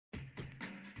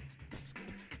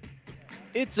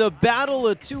It's a battle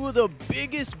of two of the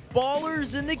biggest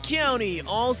ballers in the county.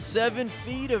 All 7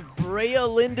 feet of Brea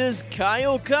Olinda's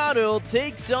Kyle Caudill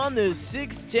takes on the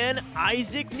 6'10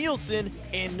 Isaac Nielson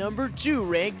and number 2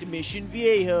 ranked Mission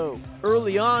Viejo.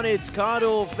 Early on, it's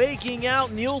Caudill faking out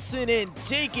Nielson and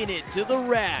taking it to the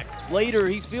rack. Later,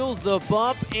 he feels the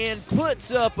bump and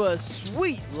puts up a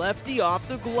sweet lefty off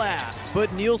the glass. But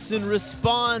Nielson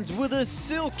responds with a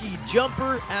silky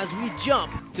jumper as we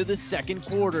jump to the second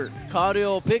quarter.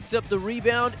 Caudill picks up the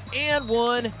rebound and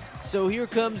one. So here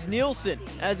comes Nielson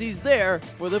as he's there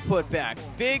for the putback.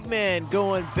 Big man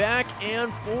going back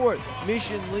and forth.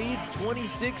 Mission leads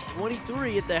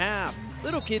 26-23 at the half.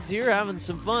 Little kid's here having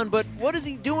some fun, but what is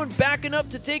he doing backing up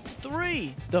to take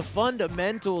 3? The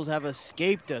fundamentals have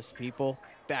escaped us, people.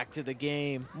 Back to the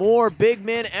game. More big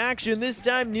man action. This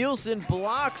time Nielson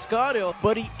blocks Caudill,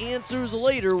 but he answers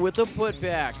later with a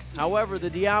putback. However, the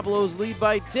Diablos lead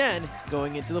by 10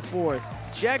 going into the fourth.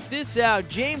 Check this out.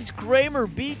 James Kramer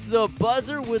beats the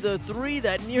buzzer with a 3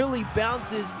 that nearly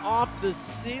bounces off the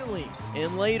ceiling.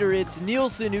 And later it's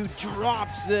Nielson who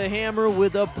drops the hammer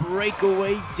with a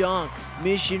breakaway dunk.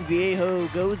 Mission Viejo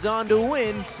goes on to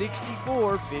win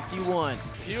 64-51.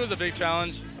 He was a big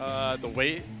challenge. The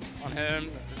weight on him,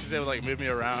 he was able to like move me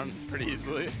around pretty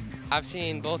easily. I've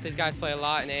seen both these guys play a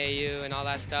lot in AAU and all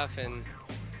that stuff, and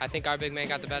I think our big man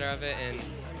got the better of it, and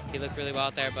he looked really well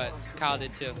out there, but Kyle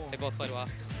did too. They both played well.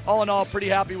 All in all, pretty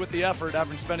happy with the effort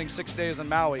after spending 6 days in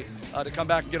Maui to come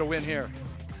back and get a win here.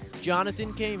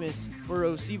 Jonathan Khamis for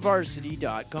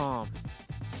OCVarsity.com.